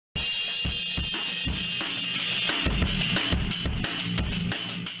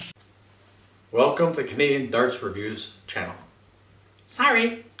Welcome to Canadian Darts Reviews channel.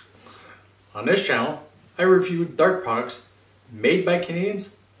 Sorry! On this channel, I review dart products made by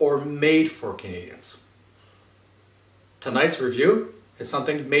Canadians or made for Canadians. Tonight's review is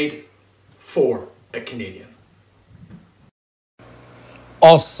something made for a Canadian.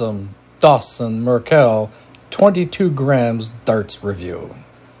 Awesome Dawson Murschell 22 grams darts review.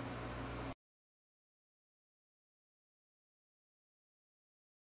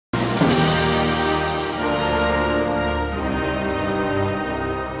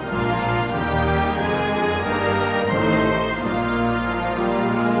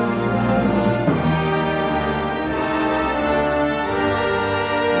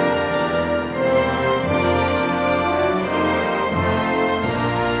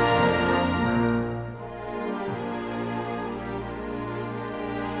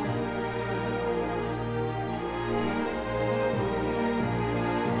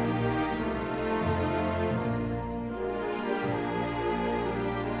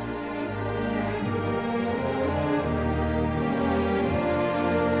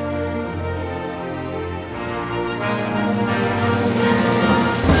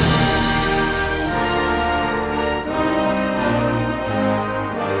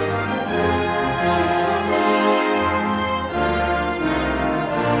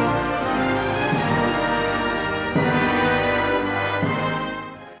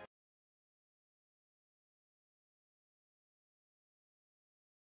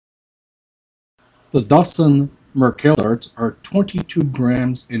 The Dawson Murschell darts are 22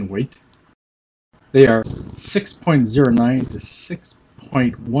 grams in weight. They are 6.09 to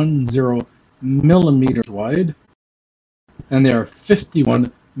 6.10 millimeters wide, and they are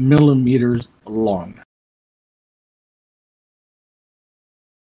 51 millimeters long.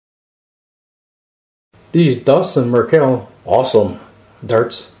 These Dawson Murschell awesome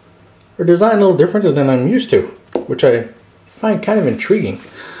darts are designed a little different than I'm used to, which I find kind of intriguing.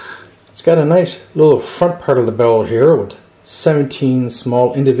 It's got a nice little front part of the barrel here with 17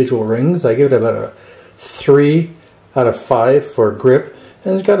 small individual rings. I give it about a 3 out of 5 for grip.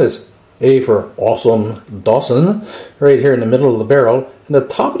 And it's got this A for Awesome Dawson right here in the middle of the barrel. And the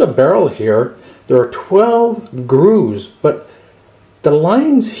top of the barrel here, there are 12 grooves, but the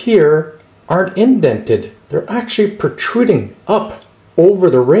lines here aren't indented. They're actually protruding up over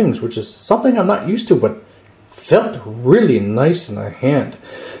the rings, which is something I'm not used to, but felt really nice in the hand.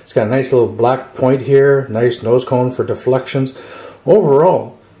 It's got a nice little black point here, nice nose cone for deflections.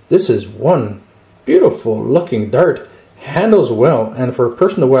 Overall, this is one beautiful looking dart. Handles well, and for a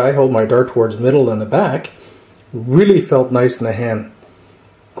person the way I hold my dart towards middle and the back, really felt nice in the hand.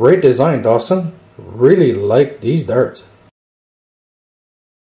 Great design, Dawson. Really like these darts.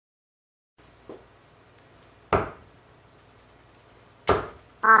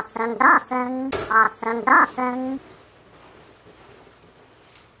 Awesome Dawson, awesome Dawson.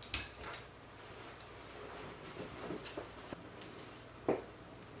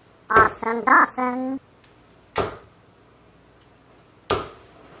 Awesome Dawson.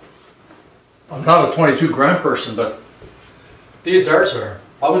 I'm not a 22 gram person, but these darts are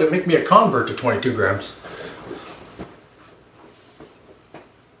probably going to make me a convert to 22 grams.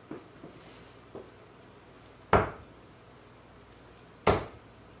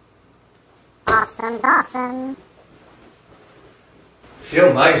 Awesome Dawson.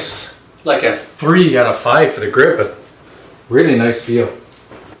 Feel nice, like a 3 out of 5 for the grip, but really nice feel.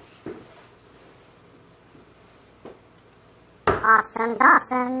 Awesome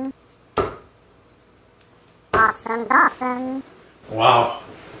Dawson. Awesome Dawson. Wow,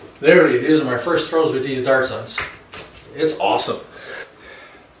 literally these are my first throws with these darts on. It's awesome.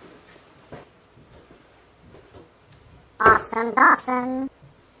 Awesome Dawson.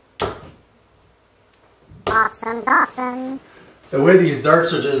 Awesome Dawson. The way these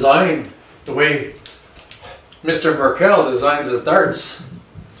darts are designed, the way Mr. Murschell designs his darts,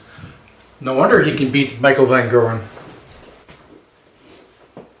 no wonder he can beat Michael Van Gerwen.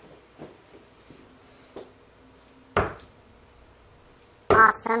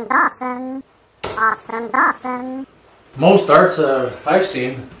 Awesome Dawson. Awesome Dawson. Most darts I've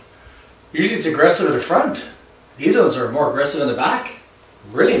seen, usually it's aggressive in the front. These ones are more aggressive in the back.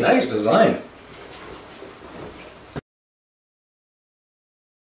 Really nice design.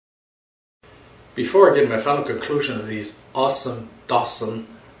 Before I get my final conclusion of these awesome Dawson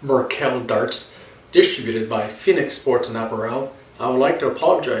Murschell darts distributed by Phoenix Sports and Apparel, I would like to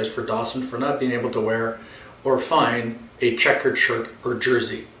apologize for Dawson for not being able to wear or find a checkered shirt or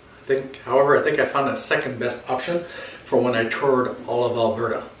jersey. However, I think I found a second best option for when I toured all of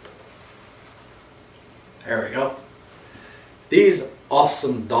Alberta. There we go. These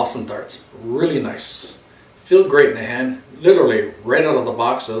awesome Dawson darts, really nice. Feel great in the hand, literally right out of the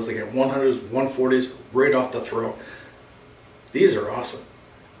box. So they get 100s, 140s right off the throw. These are awesome.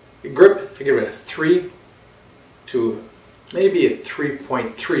 The grip, I give it a 3 to maybe a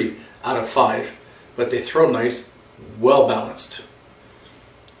 3.3 out of 5, but they throw nice, well balanced.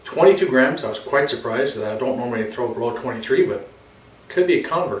 22 grams, I was quite surprised that I don't normally throw below 23, but could be a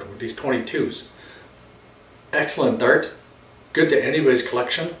convert with these 22s. Excellent dart, good to anybody's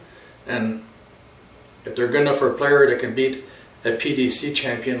collection, and if they're good enough for a player that can beat a PDC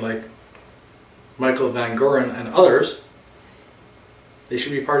champion like Michael Van Goren and others, they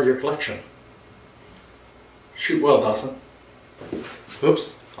should be part of your collection. Shoot well, Dawson.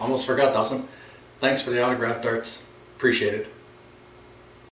 Oops, almost forgot, Dawson. Thanks for the autograph darts. Appreciate it.